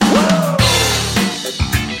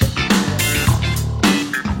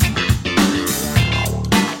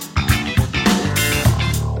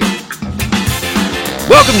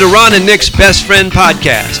to Ron and Nick's Best Friend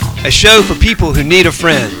Podcast, a show for people who need a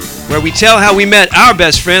friend, where we tell how we met our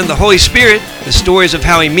best friend, the Holy Spirit, the stories of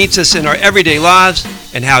how he meets us in our everyday lives,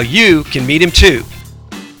 and how you can meet him too.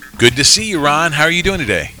 Good to see you, Ron. How are you doing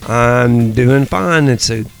today? I'm doing fine. It's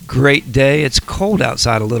a great day. It's cold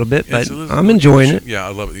outside a little bit, but I'm enjoying it. Yeah,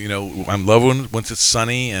 I love it. You know, I'm loving once it's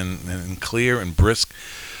sunny and clear and brisk.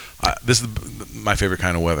 This is my favorite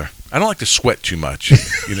kind of weather. I don't like to sweat too much,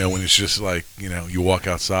 you know, when it's just like, you know, you walk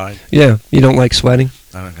outside. Yeah, you don't like sweating?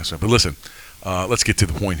 I don't like to sweat. But listen, let's get to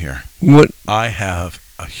the point here. What? I have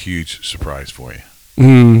a huge surprise for you.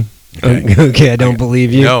 Okay, I don't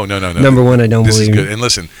believe you. No. Number one, I don't believe you. This is good. And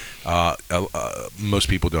listen, most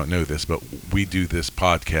people don't know this, but we do this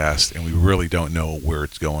podcast, and we really don't know where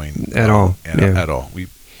it's going at all. At all. We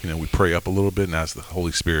pray up a little bit and ask the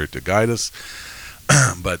Holy Spirit to guide us.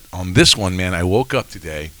 But on this one, man, I woke up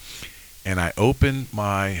today, and I opened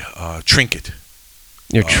my trinket.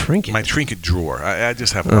 Your trinket? My trinket drawer. I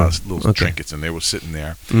just have a lot of little trinkets, and they were sitting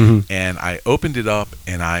there. Mm-hmm. And I opened it up,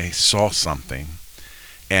 and I saw something.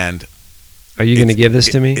 And are you going to give this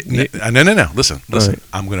to me? No. Listen. Right.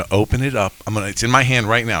 I'm going to open it up. It's in my hand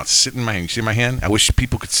right now. It's sitting in my hand. You see my hand? I wish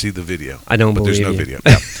people could see the video. I don't believe you. But there's no video.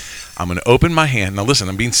 Yeah. I'm going to open my hand. Now listen,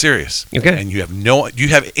 I'm being serious. Okay. And do you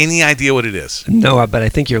have any idea what it is? No, but I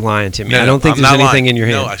think you're lying to me. No, I don't think there's anything in your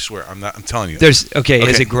hand. No, I swear. I'm telling you. Is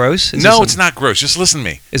it gross? No, it's not gross. Just listen to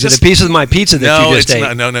me. Is it a piece of my pizza that you just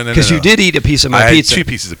ate? No. Because you did eat a piece of my pizza. I had 2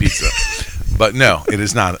 pieces of pizza. But no, it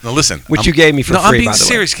is not. Now listen. Which you gave me for free, by the way. No, I'm being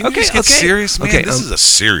serious. Can you just get serious, man? Okay, this is a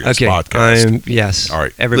serious podcast. Yes. All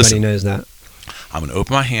right. Everybody knows that. I'm going to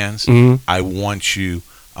open my hands. Mm-hmm. I want you...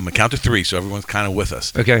 I'm going to count to 3, so everyone's kind of with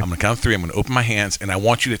us. Okay. I'm going to count to 3. I'm going to open my hands, and I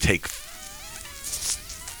want you to take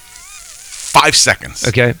 5 seconds.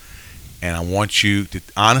 Okay. And I want you to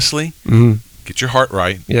honestly get your heart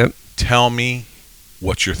right. Yep. Tell me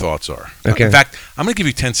what your thoughts are. Okay. In fact, I'm going to give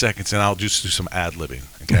you 10 seconds, and I'll just do some ad-libbing.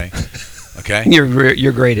 Okay? Okay?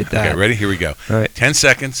 You're great at that. Okay, ready? Here we go. All right. 10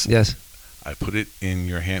 seconds. Yes. I put it in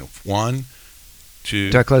your hand. 1,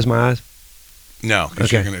 2. Do I close my eyes? No,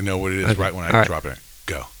 because you're going to know what it is right when I drop it.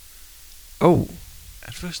 Go. Oh.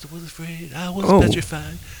 At first I was afraid, I was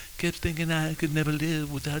petrified, kept thinking I could never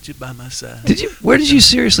live without you by my side. Where did you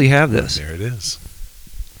seriously have this? There it is.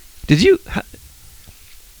 Did you?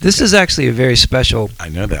 This is actually a very special. I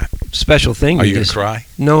know that. Special thing. Are you going to cry?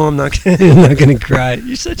 No, I'm not. I'm not going to cry.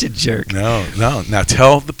 You're such a jerk. No. Now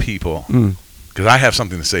tell the people, because I have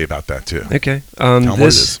something to say about that too. Okay. Tell them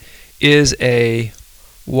this is a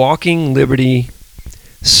Walking Liberty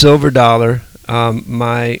silver dollar.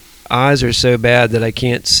 My eyes are so bad that I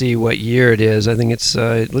can't see what year it is. I think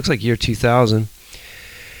it looks like year 2000.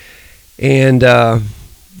 And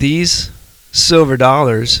these silver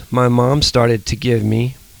dollars my mom started to give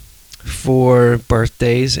me for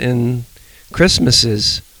birthdays and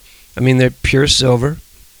Christmases. I mean, they're pure silver.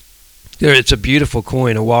 It's a beautiful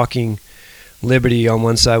coin, a Walking Liberty on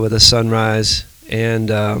one side with a sunrise and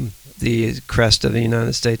the crest of the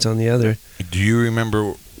United States on the other. Do you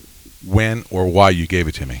remember when or why you gave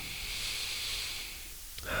it to me?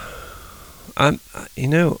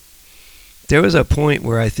 There was a point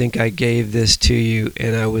where I think I gave this to you,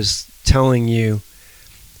 and I was telling you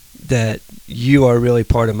that you are really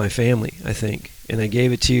part of my family, I think. And I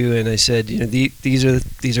gave it to you, and I said, these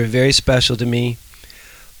are very special to me,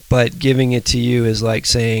 but giving it to you is like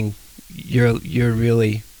saying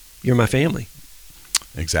you're my family.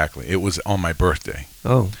 Exactly. It was on my birthday.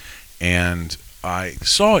 Oh. And I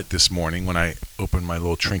saw it this morning when I opened my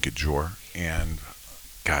little trinket drawer, and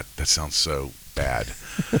God, that sounds so bad.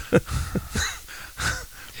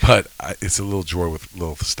 But it's a little drawer with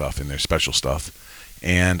little stuff in there, special stuff.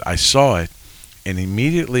 And I saw it, and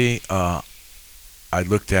immediately I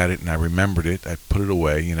looked at it, and I remembered it. I put it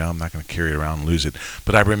away. I'm not going to carry it around and lose it.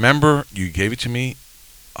 But I remember you gave it to me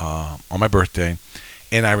on my birthday,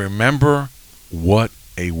 and I remember what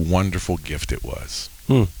a wonderful gift it was.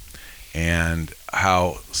 And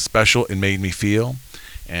how special it made me feel,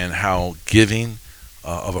 and how giving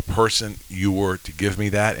of a person you were to give me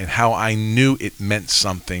that, and how I knew it meant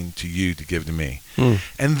something to you to give to me.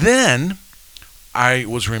 And then I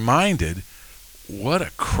was reminded what a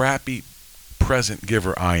crappy present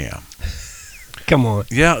giver I am. Come on.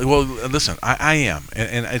 Yeah, well, listen, I am.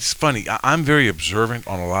 And it's funny. I'm very observant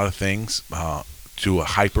on a lot of things to a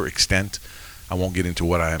hyper extent. I won't get into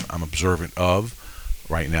what I'm observant of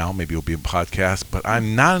right now. Maybe it'll be a podcast. But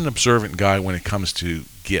I'm not an observant guy when it comes to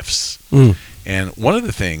gifts. And one of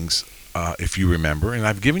the things, if you remember, and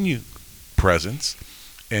I've given you presents,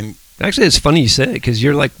 and actually it's funny you say it, because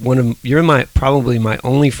you're like probably my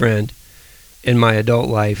only friend in my adult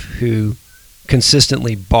life who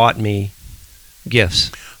consistently bought me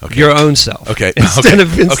gifts. Okay. Your own self. Okay. Instead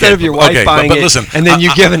of your wife buying but it, listen, and then you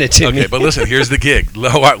giving it to me. Okay, but listen, here's the gig.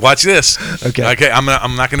 Watch this. Okay. Okay,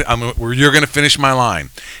 you're gonna finish my line.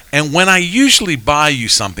 And when I usually buy you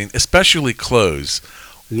something, especially clothes,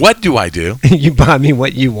 what do? You buy me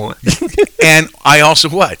what you want. And I also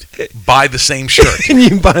what? Buy the same shirt. And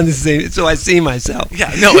you buy the same, so I see myself.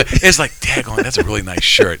 Yeah, no, it's like, daggone, that's a really nice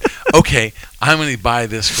shirt. Okay, I'm going to buy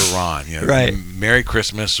this for Ron. You know, right. Merry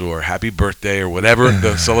Christmas or Happy Birthday or whatever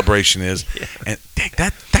the celebration is. Yeah. And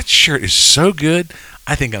that shirt is so good,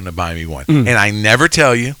 I think I'm going to buy me one. And I never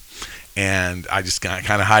tell you. And I just kind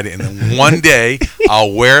of hide it. And then one day,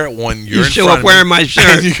 I'll wear it when you're in front of me. You show up wearing my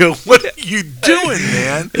shirt. And you go, what are you doing,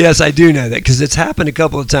 man? Yes, I do know that because it's happened a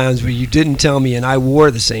couple of times where you didn't tell me and I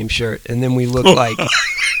wore the same shirt. And then we look like,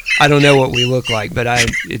 I don't know what we look like, but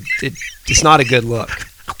it's not a good look.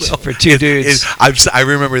 For two dudes. I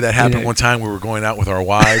remember that happened one time. We were going out with our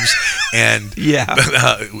wives, and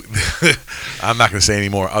I'm not going to say any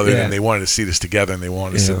more other than they wanted to seat us together and they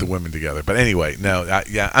wanted to sit the women together. But anyway, no,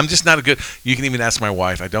 I'm just not a good. You can even ask my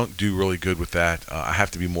wife. I don't do really good with that. I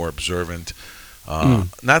have to be more observant.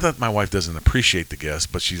 Not that my wife doesn't appreciate the gifts,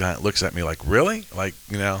 but she looks at me like, really, like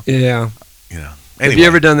Yeah. Anyway. Have you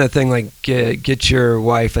ever done that thing like get your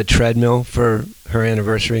wife a treadmill for her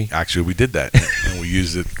anniversary? Actually, we did that, and we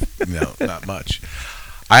used it, not much.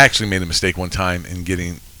 I actually made a mistake one time in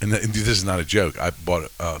getting, and this is not a joke, I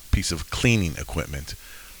bought a piece of cleaning equipment.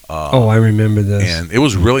 I remember this. And it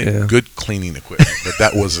was really good cleaning equipment, but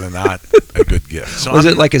that was not a good gift. So was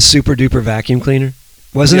it like a super duper vacuum cleaner?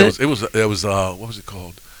 Wasn't it? It was what was it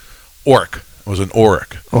called? Oric. It was an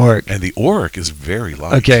Oric. And the Oric is very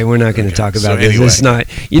light. Okay, we're not going to talk about this. Anyway. It's not.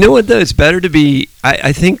 You know what, though? It's better to be...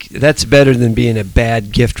 I think that's better than being a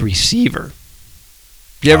bad gift receiver.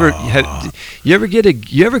 You ever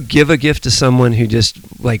give a gift to someone who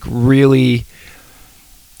just, like, really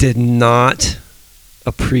did not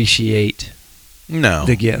appreciate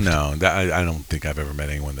the gift? No. I don't think I've ever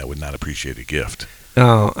met anyone that would not appreciate a gift.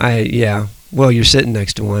 Oh, yeah. Well, you're sitting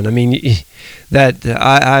next to one. I mean,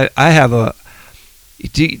 I have a...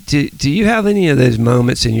 Do you have any of those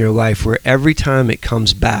moments in your life where every time it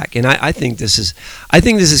comes back, and I think this is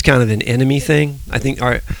kind of an enemy thing. I think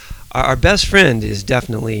our best friend is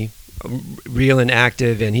definitely real and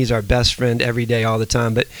active, and he's our best friend every day, all the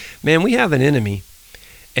time. But man, we have an enemy,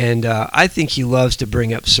 and I think he loves to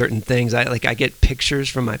bring up certain things. I get pictures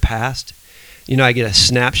from my past. I get a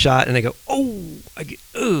snapshot, and I go,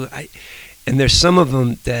 and there's some of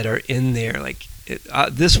them that are in there, like.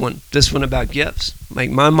 This one about gifts. Like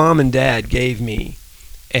my mom and dad gave me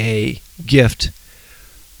a gift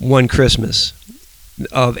one Christmas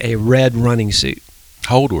of a red running suit.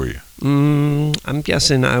 How old were you? I'm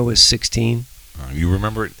guessing I was 16. You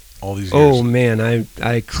remember it all these years? Oh man,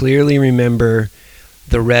 I clearly remember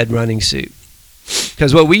the red running suit.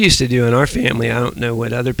 Because what we used to do in our family, I don't know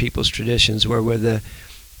what other people's traditions were, where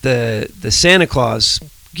the Santa Claus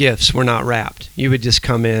gifts were not wrapped. You would just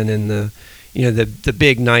come in and the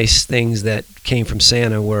big nice things that came from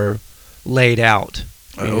Santa were laid out.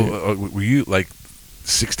 Were you like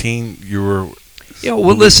 16? You were. Yeah.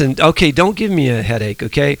 Well, listen. Okay, don't give me a headache.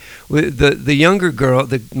 Okay, the younger girl,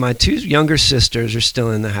 my two younger sisters are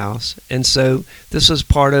still in the house, and so this was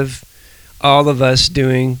part of all of us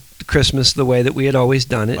doing Christmas the way that we had always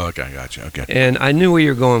done it. Okay, gotcha. Okay. And I knew where you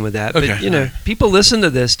were going with that. Okay, but, people listen to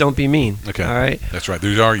this. Don't be mean. Okay. All right? That's right.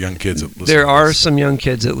 There are young kids that listen There to are this. some young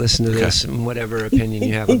kids that listen to this, and whatever opinion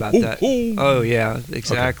you have about that. Oh, yeah,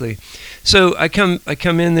 exactly. Okay. So I come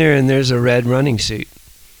in there, and there's a red running suit.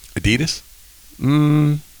 Adidas?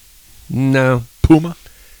 No. Puma?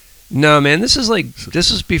 No, man. This is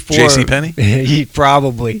before JCPenney?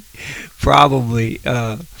 Probably.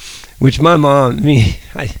 Which my mom,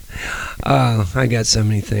 I got so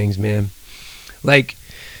many things, man. Like,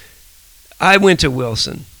 I went to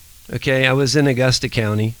Wilson, okay? I was in Augusta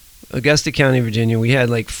County, Virginia. We had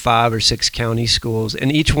like 5 or 6 county schools,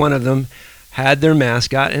 and each one of them had their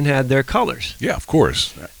mascot and had their colors. Yeah, of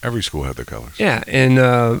course. Every school had their colors. Yeah, and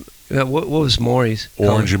what was Maury's?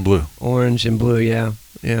 Orange and blue. Orange and blue, yeah.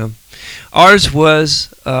 Ours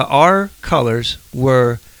was, our colors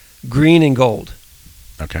were green and gold.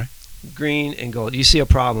 Okay. Green and gold. You see a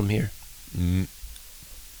problem here?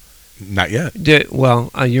 Not yet.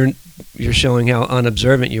 You're showing how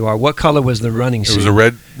unobservant you are. What color was the running suit? It was a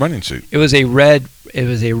red running suit. It was a red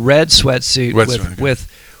sweatsuit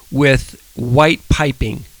with white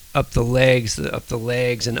piping up the legs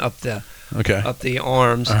and up the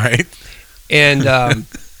arms. All right. And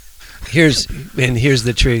Here's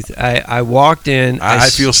the truth. I walked in. I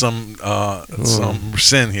feel some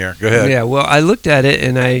sin here. Go ahead. Yeah. Well, I looked at it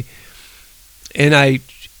and I.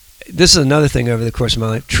 This is another thing over the course of my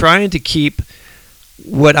life, trying to keep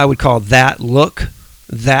what I would call that look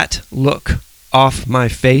off my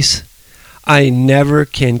face. I never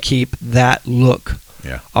can keep that look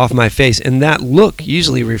off my face, and that look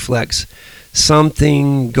usually reflects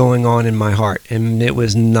something going on in my heart, and it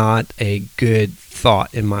was not a good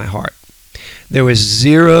thought in my heart. There was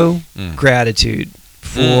zero gratitude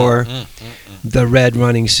for the red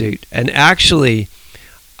running suit, and actually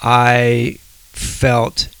I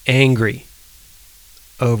felt angry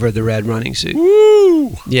over the red running suit.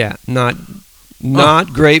 Woo! Yeah, not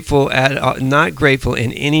grateful not grateful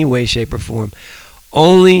in any way, shape, or form.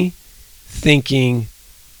 Only thinking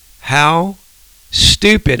how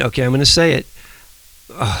stupid. Okay, I'm going to say it.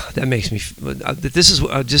 That makes me. This is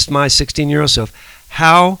just my 16-year-old self.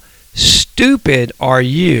 How stupid are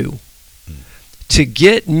you to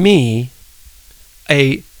get me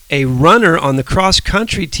a runner on the cross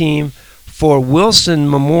country team for Wilson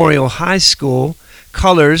Memorial High School,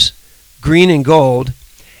 colors green and gold,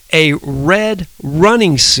 a red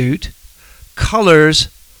running suit, colors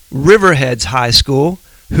Riverheads High School,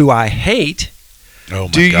 who I hate. Oh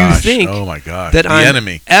my Do you gosh. think Oh my gosh. that The I'm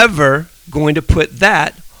enemy. ever going to put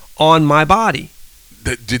that on my body?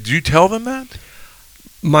 Did you tell them that?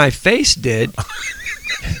 My face did.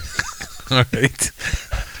 All right.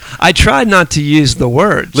 I tried not to use the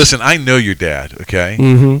words. Listen, I know your dad, okay?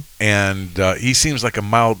 Mm-hmm. And he seems like a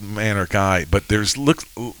mild-mannered guy, but there's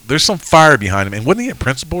some fire behind him. And wasn't he a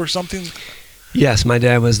principal or something? Yes, my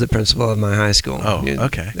dad was the principal of my high school. Oh,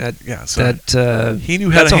 okay. He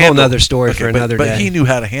knew how that's to a whole handle. other story for another day. But he knew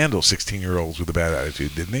how to handle 16-year-olds with a bad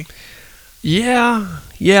attitude, didn't he? Yeah,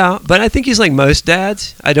 but I think he's like most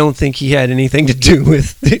dads. I don't think he had anything to do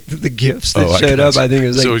with the gifts that showed up. I think it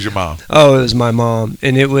was like, so was your mom. Oh, it was my mom,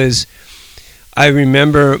 and it was. I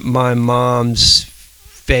remember my mom's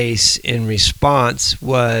face in response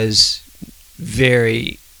was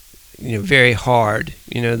very, very hard.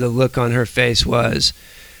 The look on her face was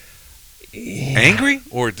angry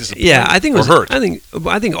or disappointed. Yeah, I think it was hurt. I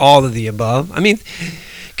think all of the above. I mean,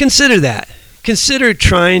 consider that. Consider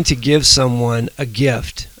trying to give someone a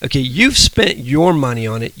gift. Okay, you've spent your money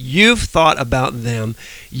on it. You've thought about them.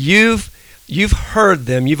 You've heard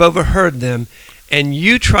them. You've overheard them, and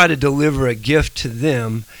you try to deliver a gift to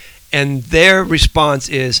them, and their response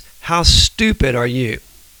is, "How stupid are you?"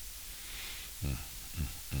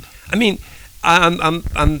 I mean,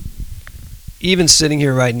 I'm even sitting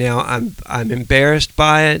here right now. I'm embarrassed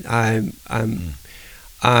by it. I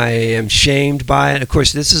am shamed by it. Of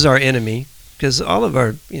course, this is our enemy. Because all of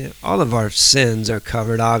our sins are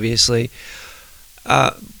covered, obviously.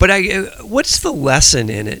 But what's the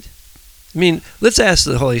lesson in it? I mean, let's ask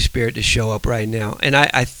the Holy Spirit to show up right now. And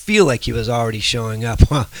I feel like he was already showing up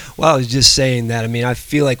while I was just saying that. I mean, I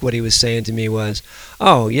feel like what he was saying to me was,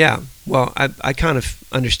 oh, yeah, well, I kind of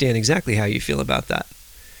understand exactly how you feel about that.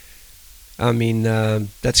 I mean,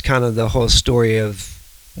 that's kind of the whole story of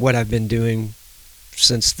what I've been doing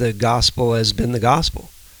since the gospel has been the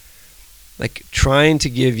gospel. Like trying to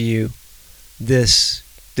give you this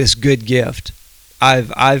good gift.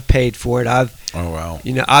 I've paid for it.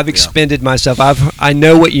 I've expended myself. I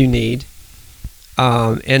know what you need,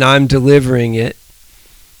 and I'm delivering it.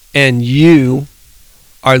 And you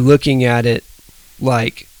are looking at it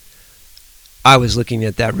like I was looking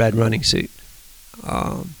at that red running suit.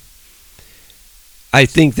 I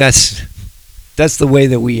think that's the way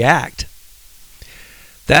that we act.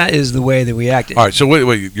 That is the way that we act. All right. So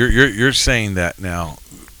wait. You're saying that now.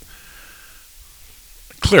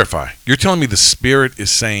 Clarify. You're telling me the Spirit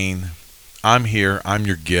is saying, "I'm here. I'm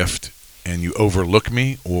your gift, and you overlook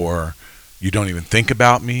me, or you don't even think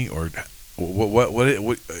about me, or what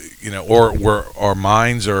or where our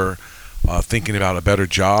minds are thinking about a better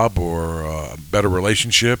job, or a better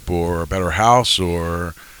relationship, or a better house,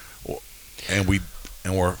 and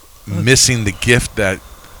we're missing the gift that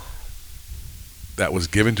was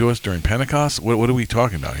given to us during Pentecost." What are we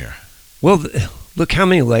talking about here? Well, look how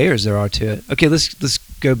many layers there are to it. Okay, let's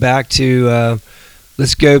go back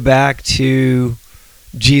to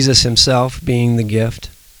Jesus himself being the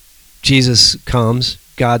gift. Jesus comes.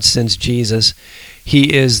 God sends Jesus.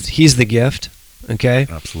 He's the gift. Okay.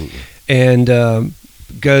 Absolutely. And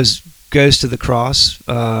goes to the cross,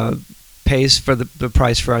 pays for the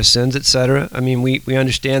price for our sins, etc. I mean, we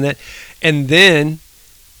understand that, and then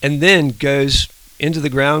goes into the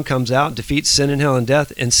ground, comes out, defeats sin and hell and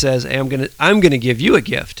death, and says, hey, I'm gonna give you a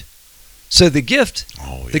gift. So the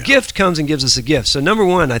gift comes and gives us a gift. So number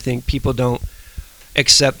one, I think people don't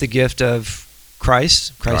accept the gift of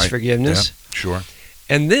Christ's Right. forgiveness. Yeah, sure.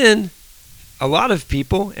 And then a lot of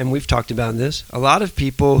people, and we've talked about this, a lot of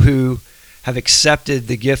people who have accepted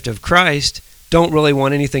the gift of Christ don't really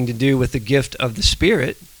want anything to do with the gift of the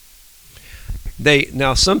Spirit.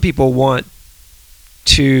 Now some people want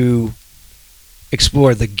to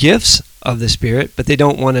explore the gifts of the Spirit, but they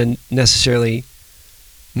don't want to necessarily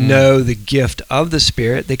know the gift of the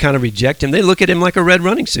Spirit. They kind of reject him. They look at him like a red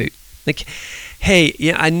running suit. Like, hey,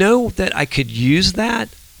 yeah, I know that I could use that.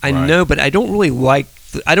 I know, but I don't really like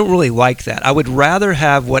that. I would rather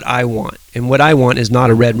have what I want, and what I want is not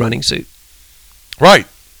a red running suit. Right.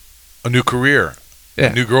 A new career.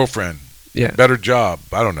 Yeah. A new girlfriend. Yeah. Better job.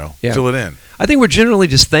 I don't know. Yeah. Fill it in. I think we're generally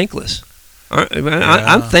just thankless.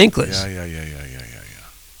 I'm thankless. Yeah.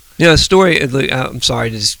 You know, a story. I'm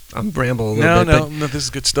sorry, I'm rambling a little bit. No, this is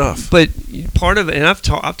good stuff. But part of it, and I've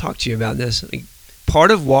talked to you about this. Like,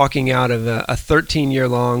 part of walking out of a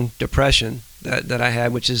 13-year-long depression that I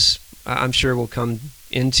had, which is I'm sure will come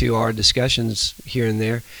into our discussions here and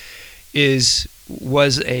there, was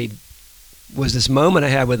this moment I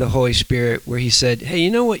had with the Holy Spirit where he said, hey,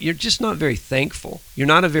 you know what? You're just not very thankful. You're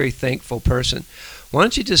not a very thankful person. Why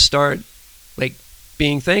don't you just start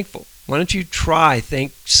being thankful? Why don't you try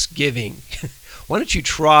Thanksgiving? Why don't you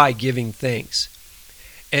try giving thanks?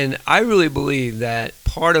 And I really believe that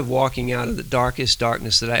part of walking out of the darkest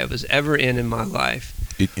darkness that I was ever in my life.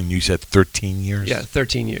 And you said 13 years? Yeah,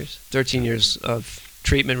 13 years. 13 years of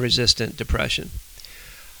treatment-resistant depression.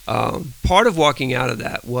 Part of walking out of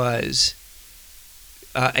that was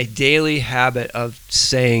a daily habit of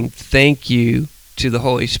saying thank you to the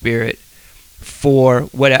Holy Spirit for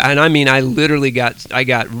what, and I mean, I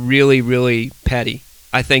got really, really petty.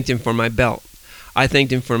 I thanked him for my belt. I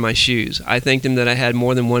thanked him for my shoes. I thanked him that I had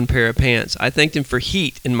more than one pair of pants. I thanked him for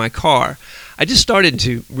heat in my car. I just started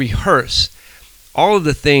to rehearse all of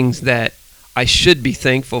the things that I should be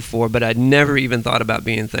thankful for, but I'd never even thought about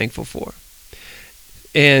being thankful for.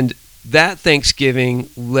 And that Thanksgiving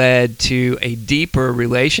led to a deeper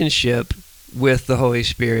relationship with the Holy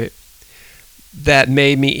Spirit that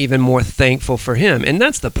made me even more thankful for him. And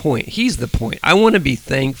that's the point. He's the point. I want to be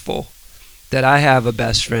thankful that I have a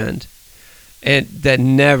best friend and that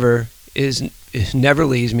never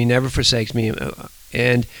leaves me, never forsakes me,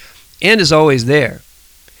 and is always there.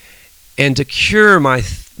 And to cure my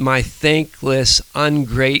thankless,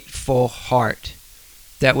 ungrateful heart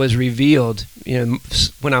that was revealed,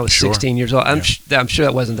 when I was 16 years old. I'm sure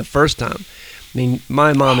that wasn't the first time. I mean,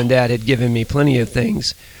 my mom and dad had given me plenty of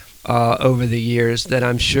things over the years that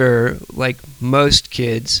I'm sure, like most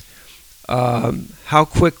kids, how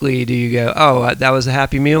quickly do you go, oh, that was a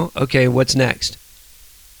Happy Meal? Okay, what's next?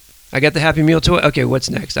 I got the Happy Meal toy? Okay, what's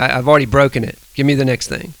next? I've already broken it. Give me the next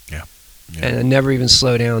thing. Yeah. And I never even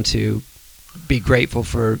slow down to be grateful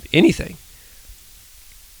for anything.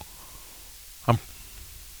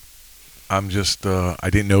 I'm just, I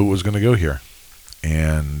didn't know it was going to go here.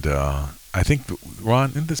 And I think,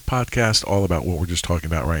 Ron, in this podcast, all about what we're just talking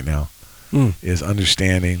about right now is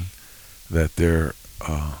understanding that there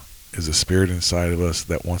is a spirit inside of us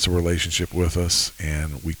that wants a relationship with us,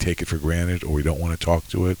 and we take it for granted, or we don't want to talk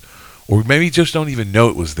to it, or maybe just don't even know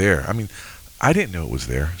it was there. I mean, I didn't know it was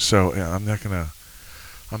there, so I'm not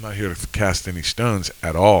here to cast any stones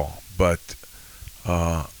at all, but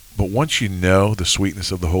once you know the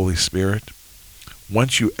sweetness of the Holy Spirit,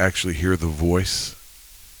 once you actually hear the voice,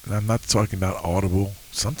 and I'm not talking about audible,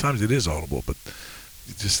 sometimes it is audible, but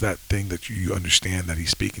just that thing that you understand that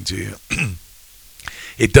he's speaking to you,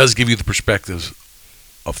 it does give you the perspectives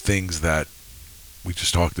of things that we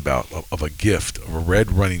just talked about, of a gift, of a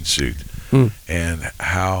red running suit, and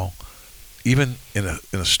how even in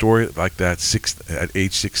a story like that, at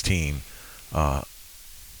age 16,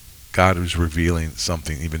 God was revealing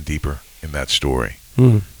something even deeper in that story.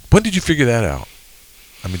 When did you figure that out?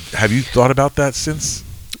 I mean, have you thought about that since?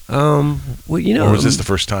 Well, or was this the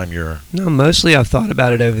first time you're... No, mostly I've thought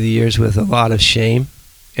about it over the years with a lot of shame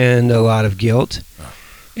and a lot of guilt,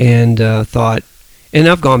 and thought, and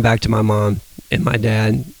I've gone back to my mom and my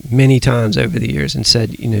dad many times over the years and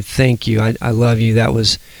said, thank you, I love you. That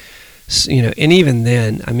was, and even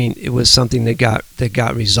then, I mean, it was something that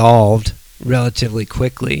got resolved relatively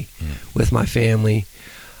quickly with my family,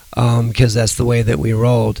 because that's the way that we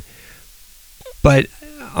rolled. But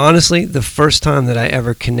honestly, the first time that I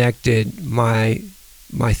ever connected my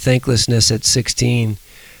thanklessness at 16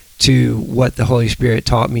 to what the Holy Spirit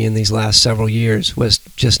taught me in these last several years was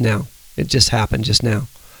just now. It just happened just now.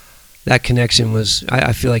 That connection was,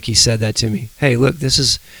 I feel like he said that to me. Hey, look, this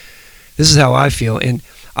is how I feel. And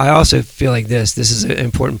I also feel like this is an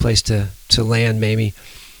important place to land maybe.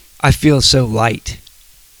 I feel so light.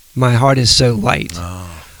 My heart is so light.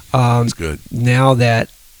 Oh, that's good. Now that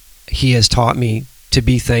he has taught me to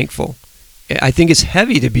be thankful. I think it's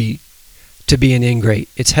heavy to be an ingrate.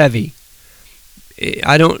 It's heavy.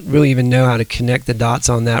 I don't really even know how to connect the dots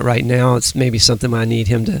on that right now. It's maybe something I need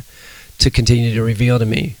him to continue to reveal to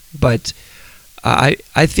me. But I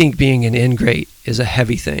think being an ingrate is a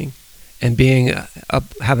heavy thing, and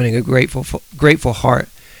having a grateful heart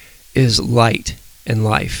is light in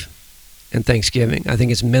life and Thanksgiving. I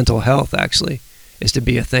think it's mental health, actually, is to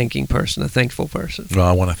be a thanking person, a thankful person. Well,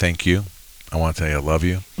 I want to thank you. I want to tell you I love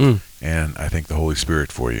you. Mm. And I thank the Holy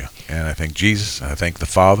Spirit for you. And I thank Jesus. And I thank the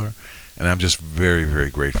Father. And I'm just very, very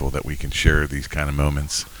grateful that we can share these kind of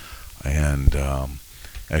moments. And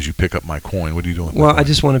as you pick up my coin, what are you doing with my coin? I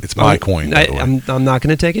just want to... It's my coin, by the way. I'm not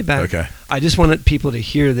going to take it back. Okay. I just wanted people to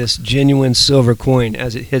hear this genuine silver coin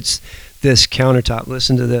as it hits this countertop.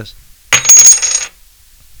 Listen to this.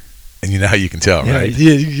 And you know how you can tell, right?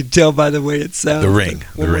 Yeah, you can tell by the way it sounds. The ring.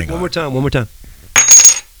 One more time.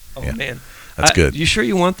 Oh, yeah. Man. That's good. You sure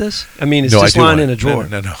you want this? I mean, it's no, just lying in a drawer.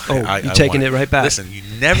 No. Oh, you're taking it right back. Listen, you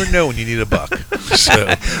never know when you need a buck.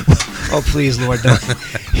 So. Oh, please, Lord, don't.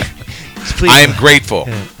 Please. I am grateful.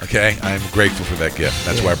 Yeah. Okay? I am grateful for that gift.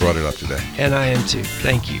 That's why I brought it up today. And I am too.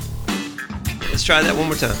 Thank you. Let's try that one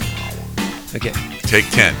more time. Okay. Take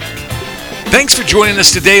 10. Thanks for joining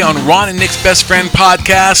us today on Ron and Nick's Best Friend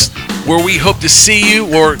podcast, where we hope to see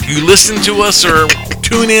you, or you listen to us, or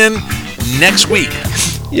tune in next week.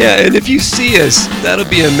 Yeah, and if you see us, that'll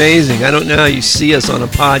be amazing. I don't know how you see us on a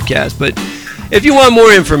podcast, but if you want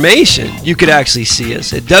more information, you could actually see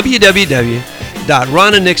us at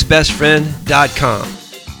www.ronandnicksbestfriend.com.